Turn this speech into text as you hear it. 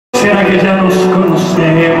¿Será que ya nos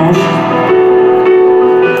conocemos?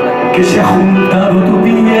 Que se ha juntado tu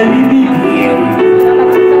piel y mi piel,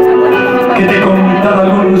 que te he contado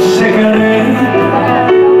algún secreto,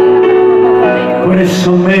 por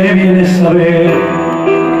eso me vienes a ver,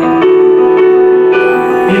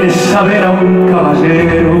 vienes a ver a un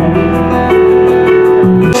caballero.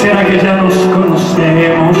 ¿Será que ya nos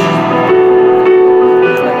conocemos?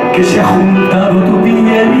 Que se ha juntado tu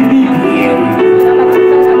piel y mi piel,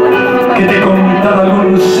 que te he contado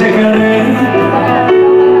algún secreto,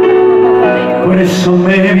 por eso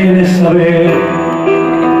me vienes a ver,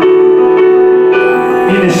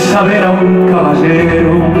 vienes a ver a un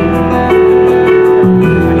caballero,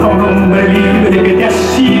 a un hombre libre que te ha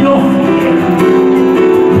sido fiel,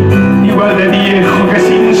 igual de viejo que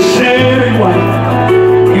sincero,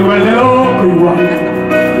 igual de loco, igual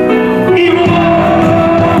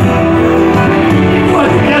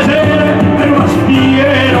que ayer, pero más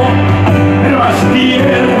fiero, pero más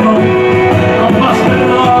tierno, con más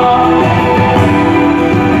verdad,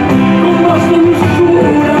 con más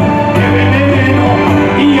dulzura que veneno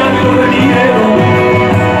y algo de miedo,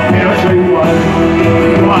 pero yo igual,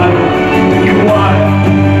 igual, igual,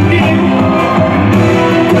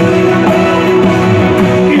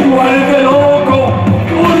 igual de loco,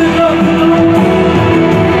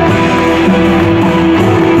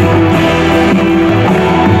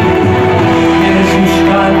 vienes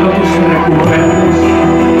buscando tus recuerdos,